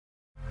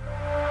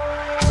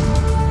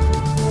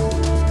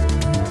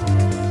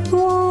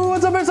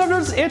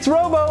dudes, it's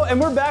Robo, and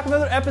we're back with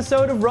another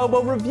episode of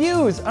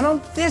Robo-Reviews. And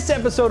on this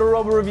episode of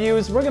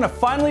Robo-Reviews, we're gonna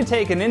finally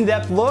take an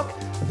in-depth look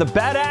at the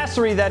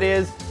badassery that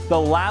is the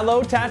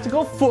LALO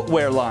Tactical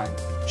footwear line.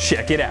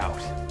 Check it out.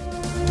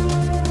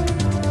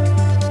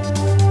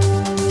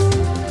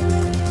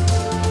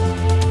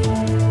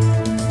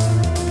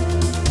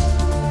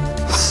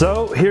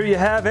 So here you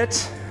have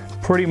it,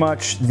 pretty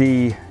much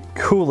the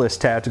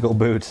coolest tactical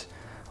boot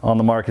on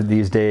the market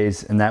these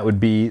days, and that would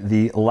be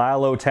the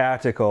LALO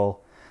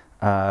Tactical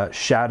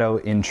Shadow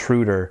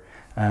Intruder,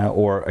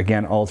 or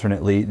again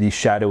alternately the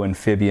Shadow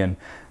Amphibian.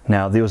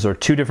 Now those are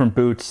two different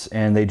boots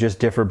and they just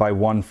differ by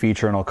one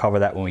feature, and I'll cover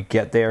that when we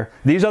get there.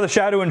 These are the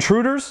Shadow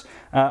Intruders.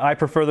 I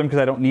prefer them because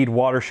I don't need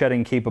water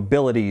shedding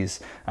capabilities.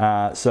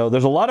 So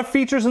there's a lot of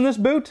features in this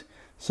boot,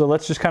 so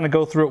let's just kind of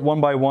go through it one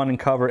by one and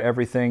cover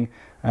everything,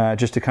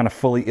 just to kind of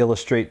fully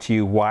illustrate to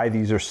you why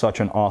these are such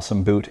an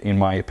awesome boot in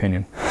my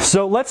opinion.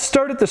 So let's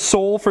start at the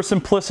sole for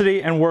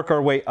simplicity and work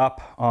our way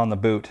up on the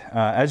boot.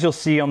 As you'll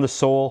see on the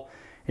sole,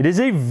 it is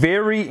a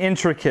very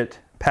intricate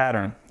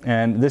pattern,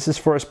 and this is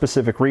for a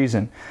specific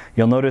reason.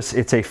 You'll notice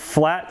it's a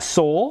flat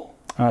sole,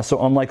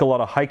 so unlike a lot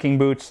of hiking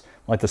boots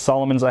like the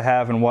Solomons I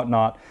have and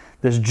whatnot,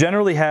 this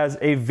generally has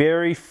a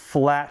very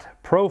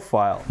flat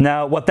profile.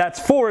 Now what that's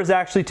for is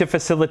actually to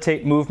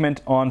facilitate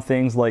movement on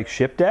things like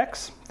ship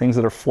decks, things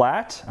that are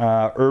flat,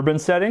 urban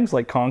settings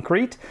like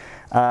concrete,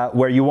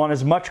 where you want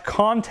as much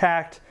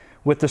contact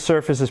with the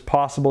surface as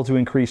possible to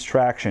increase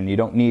traction. You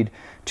don't need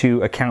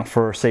to account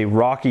for, say,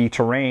 rocky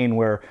terrain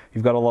where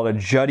you've got a lot of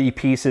jutty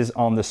pieces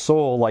on the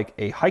sole like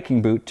a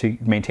hiking boot to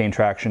maintain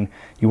traction.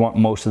 You want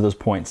most of those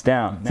points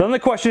down. So then the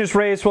question is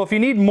raised, well, if you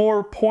need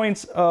more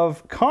points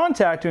of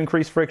contact to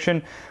increase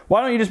friction,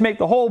 why don't you just make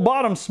the whole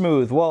bottom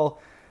smooth? Well,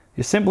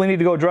 you simply need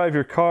to go drive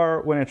your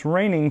car when it's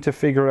raining to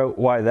figure out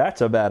why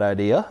that's a bad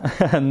idea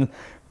and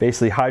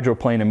basically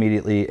hydroplane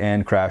immediately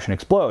and crash and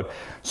explode.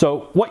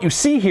 So what you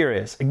see here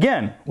is,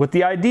 again, with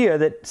the idea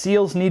that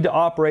seals need to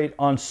operate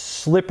on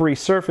slippery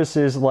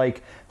surfaces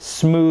like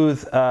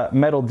smooth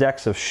metal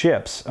decks of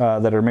ships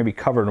that are maybe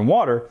covered in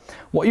water,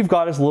 what you've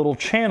got is little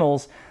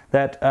channels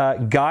that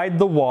guide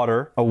the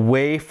water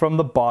away from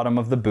the bottom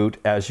of the boot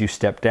as you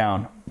step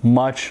down,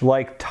 much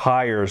like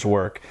tires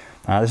work.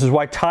 This is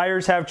why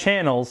tires have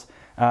channels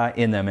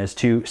in them, is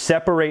to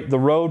separate the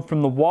road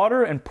from the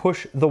water and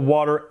push the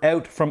water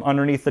out from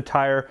underneath the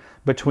tire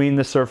between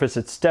the surface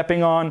it's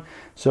stepping on,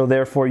 so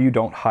therefore you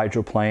don't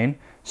hydroplane,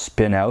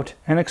 spin out,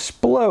 and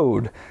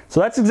explode.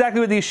 So that's exactly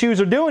what these shoes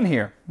are doing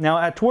here.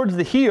 Now towards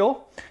the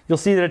heel, you'll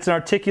see that it's an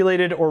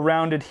articulated or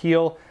rounded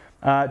heel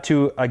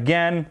to,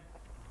 again,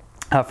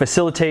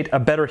 facilitate a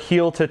better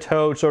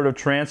heel-to-toe sort of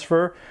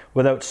transfer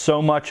without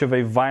so much of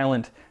a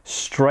violent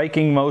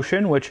striking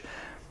motion, which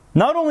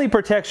not only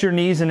protects your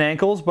knees and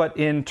ankles, but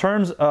in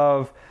terms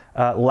of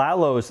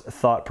LALO's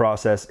thought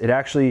process, it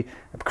actually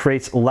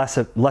creates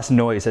less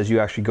noise as you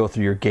actually go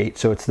through your gait.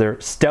 So it's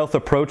their stealth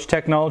approach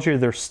technology, or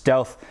their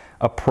stealth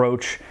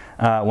approach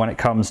when it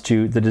comes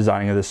to the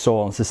designing of the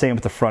sole. And it's the same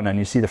with the front end.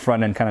 You see the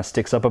front end kind of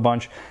sticks up a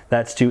bunch.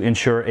 That's to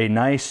ensure a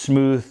nice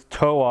smooth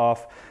toe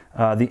off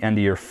the end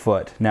of your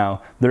foot.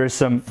 Now there is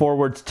some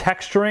forwards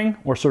texturing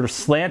or sort of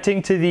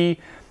slanting to the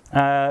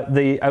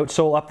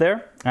outsole up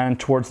there and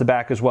towards the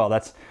back as well.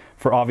 That's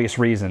for obvious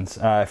reasons.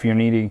 If you're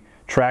needing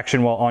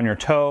traction while on your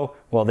toe,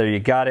 well, there you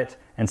got it.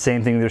 And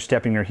same thing, they're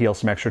stepping your heel,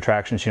 some extra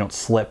traction so you don't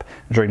slip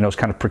during those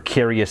kind of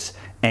precarious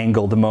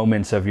angled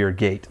moments of your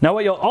gait. Now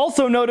what you'll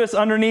also notice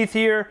underneath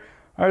here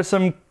are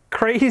some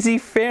crazy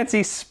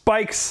fancy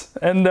spikes,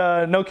 and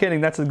no kidding,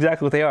 that's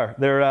exactly what they are.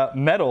 They're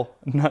metal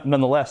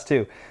nonetheless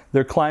too.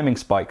 They're climbing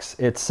spikes.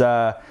 It's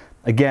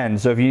again,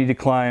 so if you need to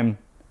climb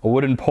a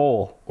wooden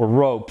pole or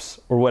ropes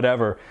or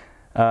whatever,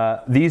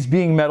 these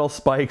being metal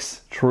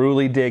spikes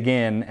truly dig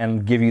in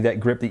and give you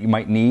that grip that you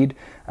might need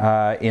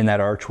in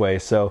that archway.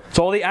 So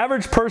the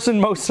average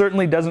person most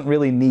certainly doesn't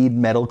really need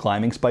metal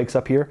climbing spikes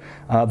up here.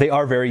 They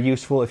are very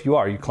useful if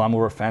you climb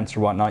over a fence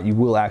or whatnot. You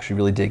will actually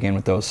really dig in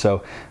with those.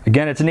 So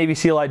again, it's a Navy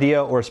SEAL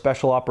idea or a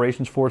Special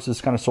Operations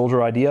Forces kind of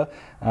soldier idea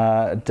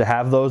to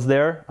have those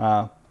there.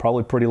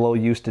 Probably pretty low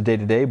use to day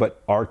to day,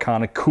 but are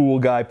kind of cool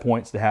guy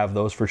points to have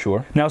those for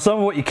sure. Now some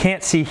of what you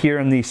can't see here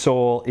in the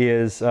sole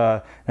is,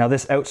 now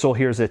this outsole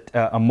here is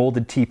a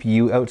molded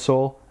TPU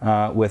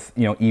outsole with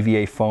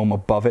EVA foam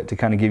above it to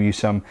kind of give you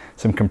some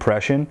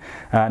compression.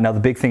 Now the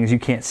big thing is you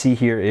can't see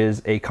here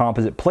is a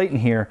composite plate in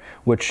here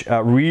which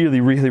really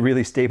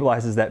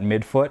stabilizes that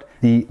midfoot.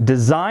 The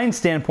design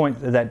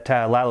standpoint that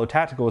LALO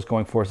Tactical is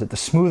going for is that the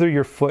smoother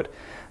your foot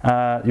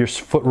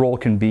roll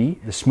can be,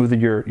 the smoother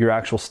your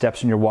actual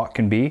steps and your walk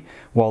can be,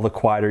 while the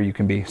quieter you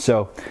can be.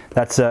 So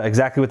that's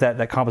exactly what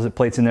that composite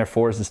plate's in there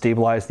for, is to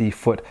stabilize the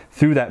foot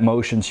through that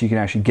motion so you can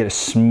actually get a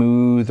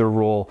smoother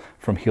roll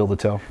from heel to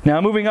toe. Now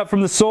moving up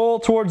from the sole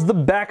towards the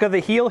back of the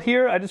heel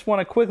here, I just want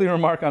to quickly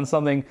remark on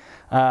something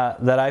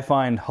that I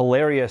find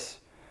hilarious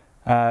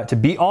to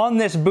be on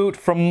this boot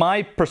from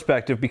my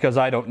perspective, because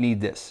I don't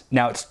need this.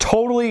 Now it's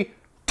totally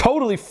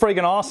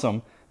friggin'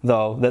 awesome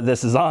though that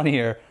this is on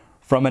here,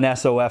 from an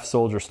SOF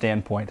soldier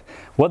standpoint.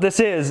 What this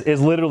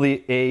is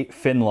literally a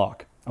fin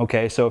lock.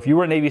 Okay, so if you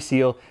were a Navy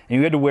SEAL and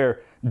you had to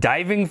wear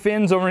diving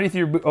fins underneath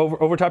your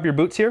over top of your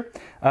boots here,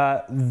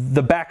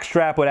 the back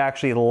strap would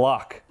actually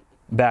lock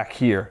back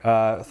here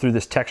through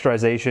this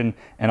texturization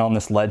and on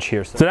this ledge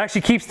here. So it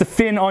actually keeps the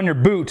fin on your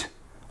boot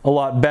a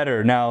lot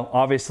better. Now,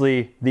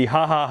 obviously, the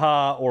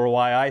ha, or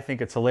why I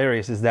think it's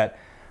hilarious is that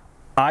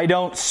I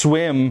don't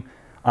swim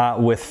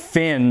with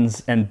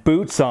fins and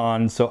boots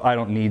on, so I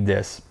don't need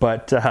this.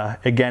 But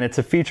again, it's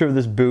a feature of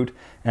this boot,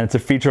 and it's a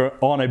feature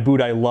on a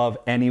boot I love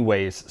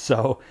anyways.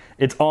 So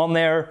it's on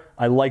there.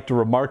 I like to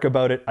remark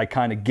about it. I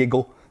kind of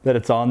giggle that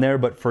it's on there,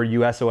 but for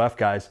you SOF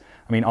guys,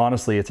 I mean,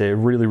 honestly, it's a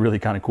really, really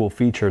kind of cool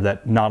feature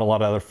that not a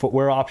lot of other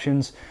footwear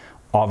options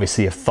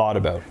obviously have thought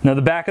about. Now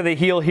the back of the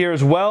heel here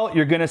as well,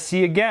 you're gonna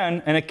see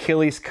again an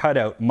Achilles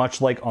cutout,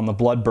 much like on the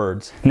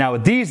Bloodbirds. Now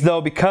with these though,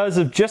 because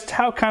of just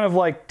how kind of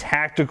like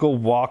tactical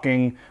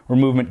walking or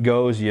movement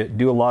goes, you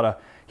do a lot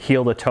of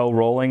heel to toe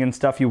rolling and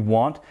stuff, you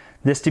want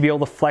this to be able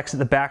to flex at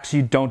the back so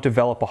you don't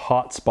develop a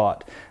hot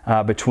spot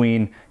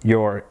between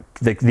the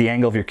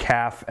angle of your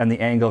calf and the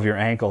angle of your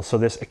ankle. So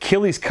this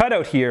Achilles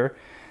cutout here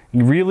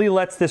really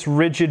lets this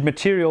rigid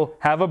material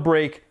have a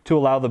break to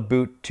allow the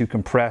boot to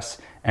compress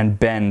and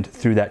bend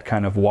through that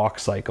kind of walk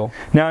cycle.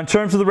 Now in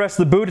terms of the rest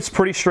of the boot, it's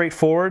pretty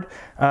straightforward.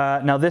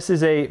 Now this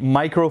is a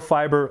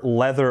microfiber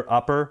leather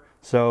upper.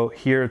 So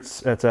here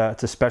it's a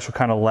special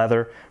kind of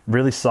leather,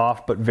 really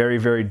soft but very,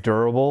 very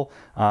durable.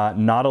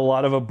 Not a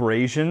lot of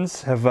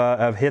abrasions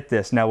have hit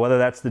this. Now whether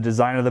that's the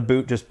design of the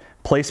boot, just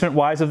placement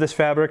wise of this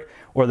fabric,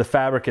 or the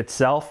fabric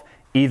itself,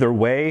 either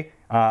way,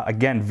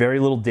 again, very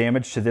little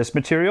damage to this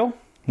material.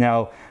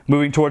 Now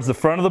moving towards the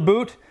front of the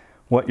boot,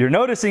 what you're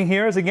noticing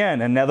here is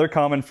again another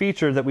common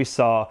feature that we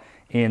saw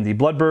in the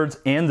Bloodbirds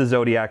and the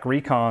Zodiac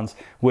Recons,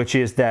 which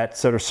is that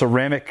sort of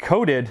ceramic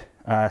coated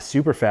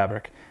super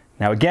fabric.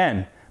 Now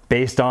again,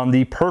 based on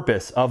the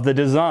purpose of the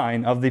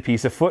design of the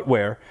piece of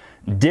footwear,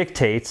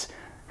 dictates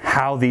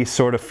how these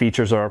sort of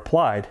features are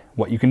applied.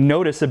 What you can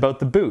notice about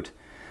the boot,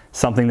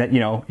 something that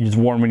you just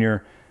worn when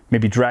you're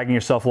maybe dragging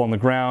yourself along the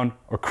ground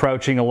or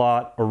crouching a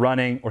lot or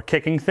running or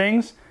kicking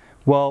things.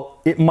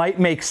 Well, it might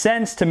make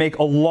sense to make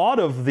a lot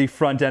of the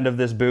front end of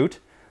this boot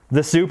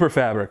the super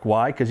fabric.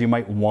 Why? Because you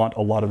might want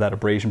a lot of that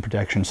abrasion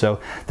protection. So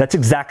that's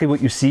exactly what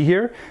you see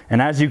here.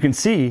 And as you can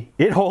see,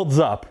 it holds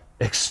up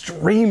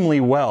extremely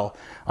well.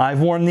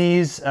 I've worn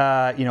these in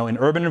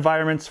urban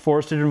environments,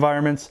 forested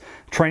environments,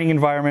 training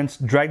environments,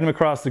 dragged them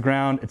across the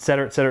ground,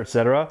 etc., etc.,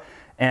 etc.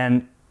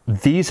 And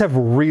these have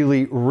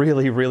really,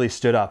 really, really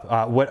stood up.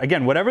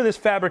 Again, whatever this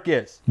fabric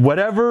is,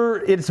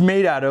 whatever it's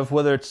made out of,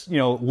 whether it's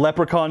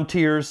leprechaun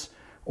tears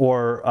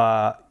or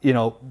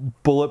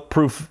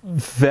bulletproof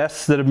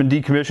vests that have been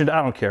decommissioned,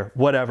 I don't care.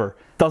 Whatever,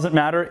 doesn't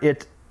matter.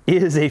 It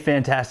is a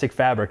fantastic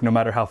fabric, no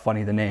matter how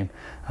funny the name.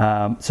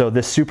 So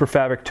this super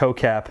fabric toe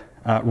cap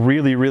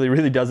really, really,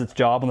 really does its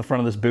job on the front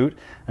of this boot.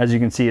 As you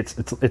can see,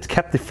 it's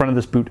kept the front of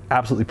this boot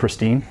absolutely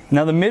pristine.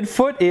 Now the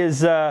midfoot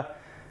is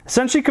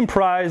essentially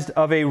comprised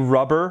of a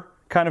rubber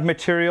kind of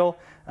material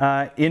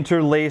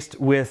interlaced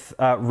with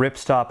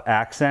ripstop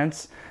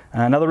accents.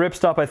 Now the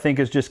ripstop, I think,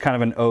 is just kind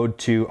of an ode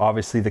to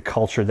obviously the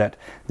culture that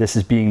this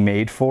is being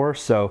made for,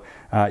 so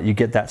you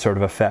get that sort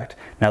of effect.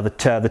 Now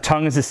the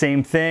tongue is the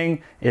same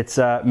thing. It's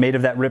made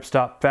of that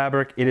ripstop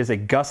fabric. It is a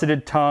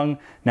gusseted tongue.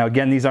 Now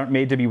again, these aren't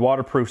made to be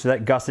waterproof, so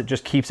that gusset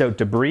just keeps out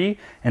debris,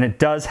 and it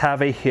does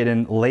have a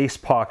hidden lace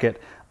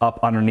pocket up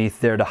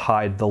underneath there to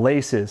hide the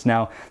laces.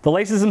 Now the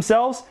laces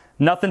themselves,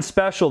 nothing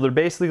special. They're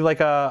basically like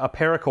a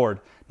paracord.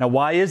 Now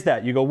why is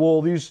that? You go,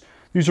 well, these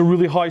are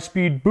really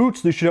high-speed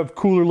boots. They should have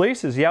cooler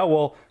laces. Yeah,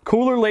 well,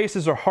 cooler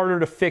laces are harder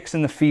to fix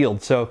in the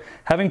field. So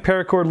having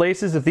paracord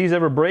laces, if these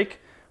ever break,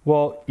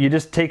 well, you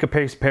just take a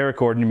piece of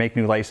paracord and you make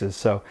new laces.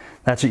 So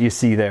that's what you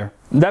see there.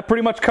 That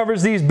pretty much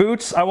covers these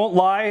boots. I won't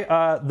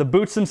lie, the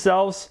boots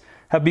themselves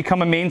have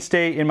become a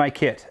mainstay in my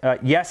kit.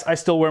 Yes, I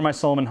still wear my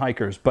Salomon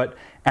hikers, but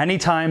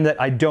anytime that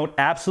I don't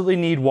absolutely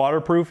need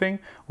waterproofing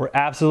or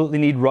absolutely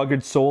need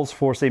rugged soles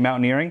for, say,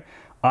 mountaineering,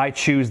 I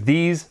choose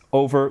these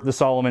over the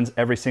Salomons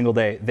every single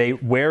day. They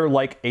wear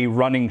like a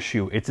running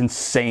shoe. It's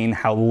insane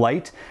how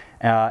light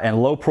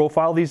and low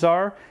profile these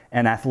are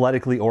and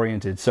athletically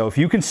oriented. So if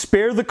you can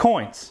spare the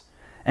coins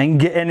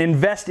and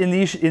invest in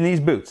these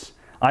boots,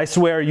 I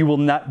swear you will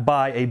not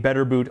buy a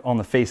better boot on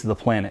the face of the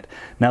planet.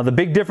 Now the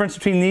big difference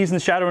between these and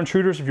the Shadow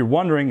Intruders, if you're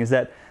wondering, is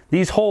that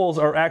these holes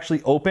are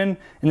actually open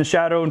in the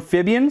Shadow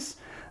Amphibians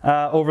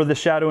over the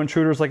Shadow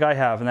Intruders like I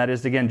have, and that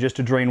is again just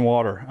to drain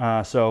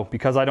water. So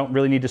because I don't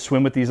really need to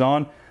swim with these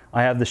on,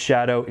 I have the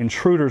Shadow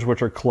Intruders,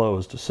 which are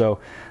closed. So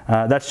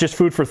that's just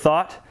food for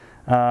thought.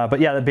 But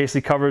yeah, that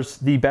basically covers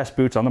the best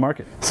boots on the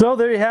market. So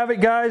there you have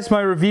it, guys,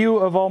 my review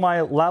of all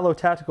my LALO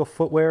Tactical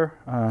footwear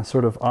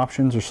sort of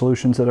options or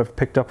solutions that I've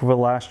picked up over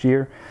the last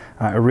year.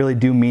 I really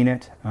do mean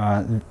it.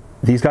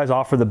 These guys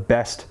offer the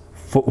best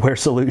footwear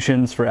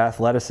solutions for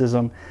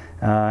athleticism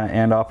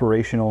and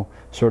operational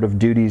sort of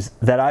duties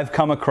that I've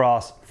come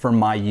across for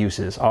my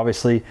uses.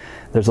 Obviously,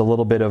 there's a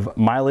little bit of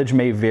mileage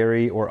may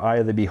vary, or eye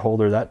of the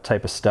beholder, that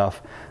type of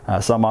stuff.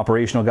 Some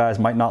operational guys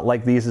might not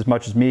like these as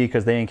much as me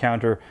because they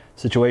encounter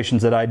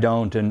situations that I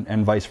don't,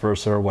 and vice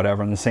versa, or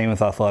whatever, and the same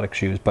with athletic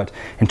shoes. But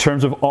in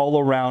terms of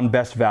all-around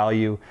best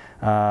value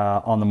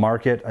on the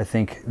market, I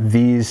think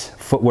these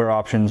footwear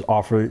options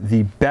offer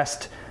the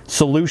best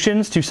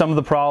solutions to some of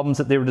the problems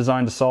that they were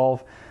designed to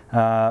solve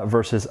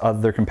versus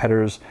other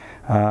competitors.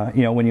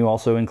 You know, when you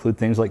also include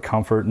things like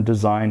comfort and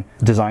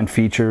design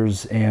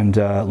features and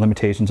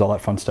limitations, all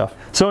that fun stuff.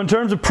 So in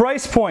terms of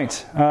price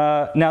point,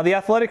 now the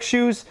athletic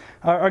shoes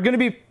are going to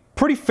be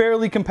pretty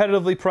fairly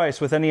competitively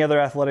priced with any other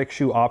athletic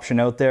shoe option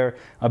out there.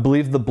 I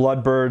believe the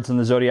Bloodbirds and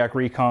the Zodiac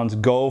Recons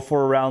go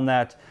for around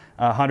that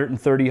 $130,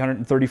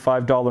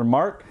 $135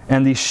 mark.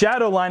 And the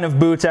Shadow line of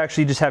boots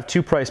actually just have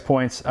two price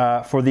points.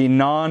 For the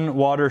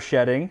non-water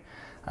shedding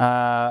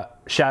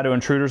Shadow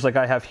Intruders like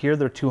I have here,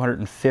 they're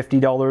 $250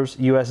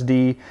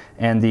 USD,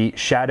 and the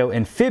Shadow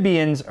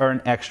Amphibians are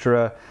an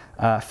extra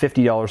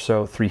 $50,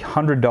 so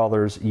 $300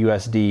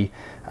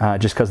 USD,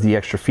 just because of the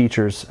extra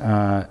features.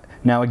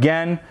 Now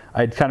again,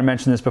 I kind of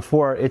mentioned this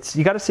before,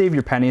 you got to save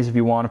your pennies if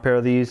you want a pair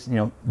of these. You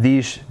know,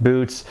 these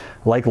boots,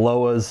 like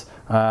Loa's,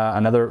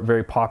 another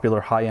very popular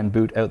high-end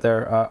boot out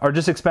there, are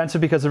just expensive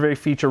because they're very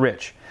feature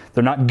rich.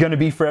 They're not going to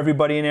be for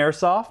everybody in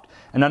airsoft,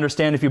 and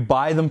understand if you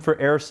buy them for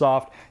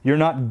airsoft, you're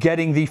not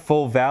getting the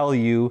full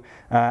value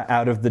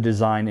out of the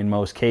design in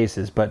most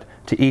cases, but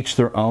to each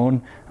their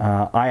own.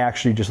 I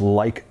actually just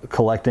like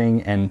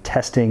collecting and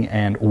testing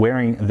and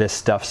wearing this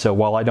stuff, so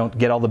while I don't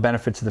get all the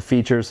benefits of the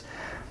features,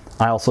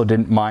 I also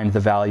didn't mind the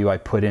value I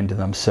put into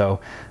them. So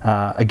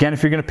again,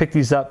 if you're going to pick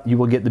these up, you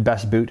will get the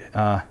best boot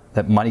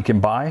that money can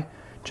buy.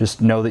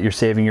 Just know that you're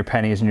saving your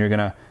pennies, and you're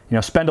going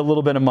to spend a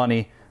little bit of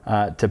money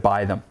to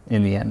buy them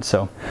in the end.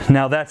 So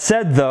now that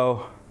said,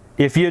 though,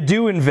 if you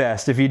do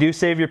invest, if you do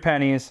save your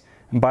pennies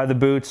and buy the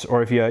boots,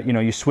 or if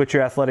you switch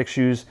your athletic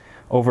shoes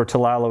over to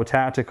LALO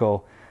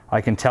Tactical,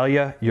 I can tell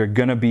you, you're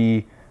going to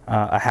be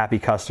a happy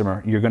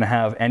customer. You're going to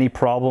have any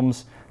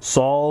problems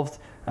solved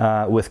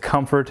with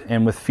comfort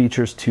and with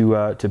features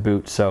to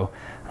boot. So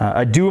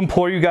I do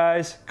implore you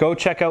guys, go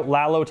check out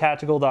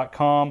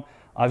LALOtactical.com.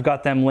 I've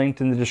got them linked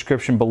in the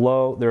description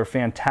below. They're a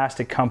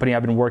fantastic company.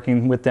 I've been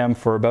working with them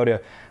for about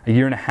a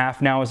year and a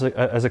half now as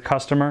a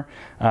customer.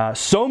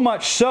 So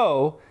much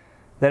so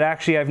that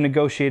actually I've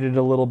negotiated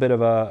a little bit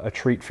of a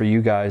treat for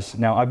you guys.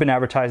 Now, I've been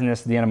advertising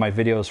this at the end of my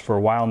videos for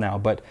a while now,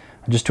 but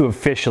just to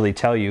officially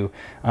tell you,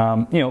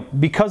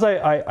 because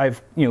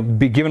I've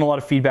been given a lot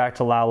of feedback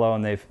to LALO,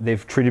 and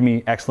they've treated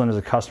me excellent as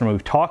a customer.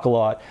 We've talked a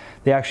lot.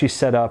 They actually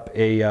set up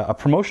a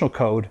promotional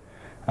code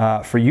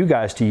for you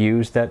guys to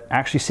use that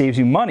actually saves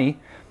you money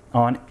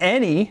on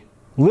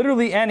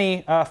literally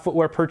any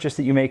footwear purchase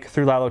that you make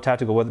through LALO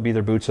Tactical, whether it be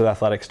their boots or the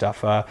athletic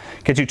stuff.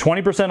 Gets you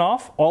 20%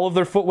 off all of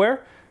their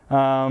footwear.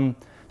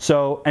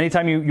 So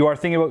anytime you are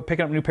thinking about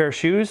picking up a new pair of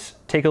shoes,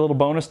 take a little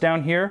bonus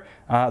down here.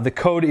 The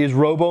code is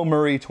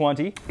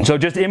RoboMurray20. So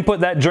just input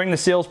that during the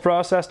sales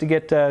process to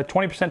get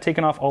 20%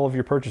 taken off all of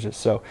your purchases.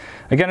 So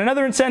again,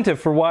 another incentive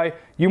for why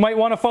you might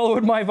want to follow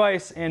my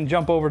advice and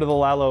jump over to the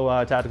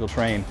LALO Tactical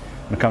train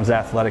when it comes to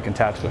athletic and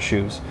tactical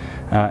shoes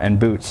and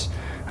boots.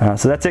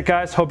 So that's it,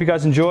 guys. Hope you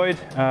guys enjoyed,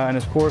 and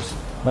of course,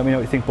 let me know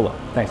what you think below.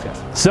 Thanks, guys.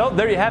 So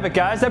there you have it,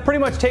 guys. That pretty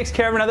much takes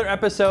care of another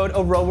episode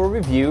of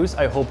Robo-Reviews.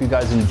 I hope you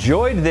guys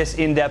enjoyed this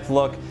in-depth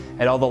look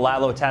at all the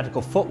LALO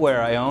Tactical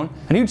footwear I own.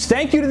 And a huge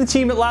thank you to the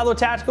team at LALO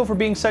Tactical for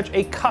being such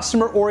a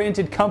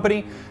customer-oriented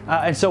company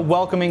and so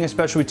welcoming,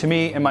 especially to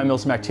me and my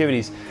Milsim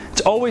activities.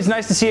 It's always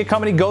nice to see a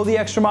company go the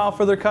extra mile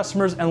for their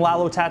customers, and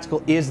LALO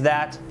Tactical is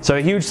that. So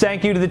a huge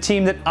thank you to the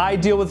team that I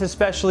deal with,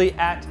 especially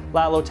at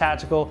LALO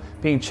Tactical,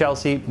 being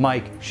Chelsea,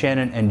 Mike,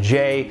 Shannon, and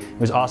Jay. It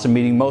was awesome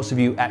meeting most of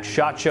you at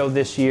SHOT Show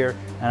this year,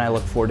 and I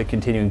look forward to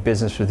continuing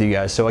business with you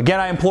guys. So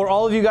again, I implore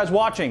all of you guys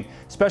watching,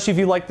 especially if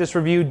you like this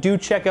review, do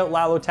check out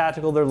LALO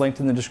Tactical. They're linked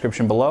in the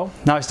description below.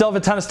 Now, I still have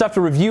a ton of stuff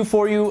to review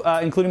for you,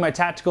 including my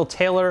tactical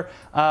Tailor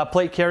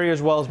plate carrier,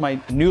 as well as my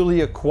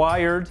newly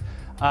acquired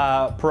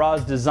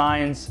Perroz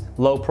Designs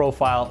low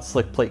profile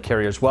slick plate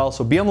carrier as well.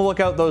 So be on the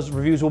lookout. Those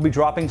reviews will be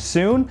dropping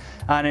soon.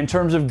 And in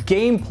terms of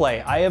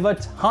gameplay, I have a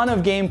ton of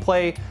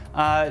gameplay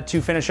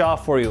to finish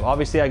off for you.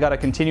 Obviously, I got to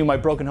continue my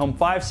Broken Home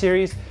 5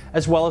 series,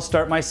 as well as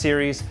start my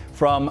series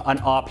from an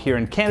op here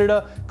in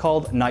Canada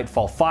called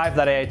Nightfall 5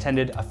 that I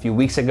attended a few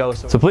weeks ago.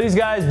 So please,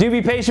 guys, do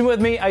be patient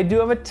with me. I do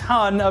have a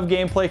ton of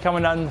gameplay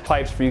coming down the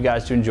pipes for you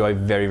guys to enjoy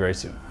very, very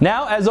soon.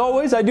 Now, as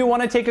always, I do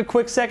want to take a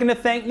quick second to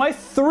thank my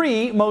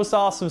 3 most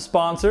awesome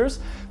sponsors,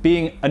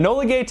 being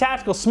Enola Gay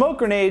Tactical Smoke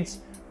Grenades,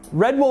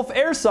 Red Wolf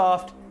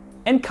Airsoft,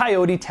 and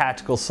Coyote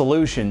Tactical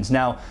Solutions.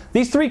 Now,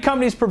 these 3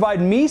 companies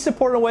provide me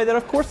support in a way that,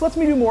 of course, lets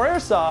me do more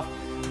airsoft,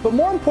 but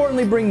more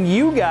importantly, bring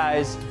you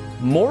guys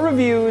more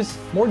reviews,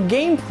 more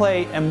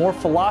gameplay, and more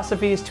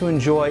philosophies to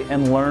enjoy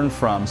and learn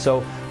from.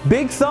 So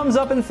Big thumbs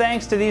up and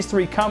thanks to these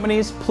 3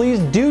 companies. Please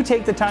do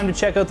take the time to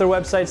check out their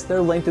websites.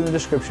 They're linked in the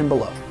description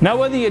below. Now,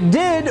 whether you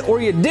did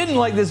or you didn't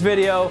like this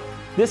video,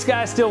 this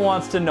guy still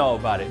wants to know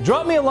about it.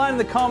 Drop me a line in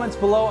the comments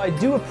below. I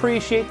do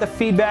appreciate the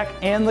feedback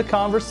and the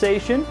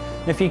conversation.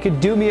 And if you could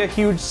do me a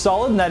huge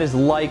solid, and that is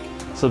like,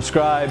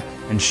 subscribe,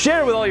 and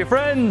share with all your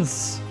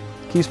friends.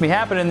 Keeps me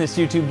happy in this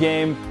YouTube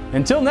game.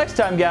 Until next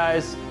time,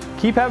 guys,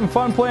 keep having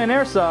fun playing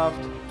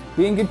Airsoft,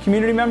 being good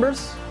community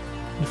members,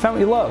 and find what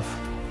you love.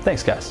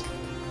 Thanks, guys.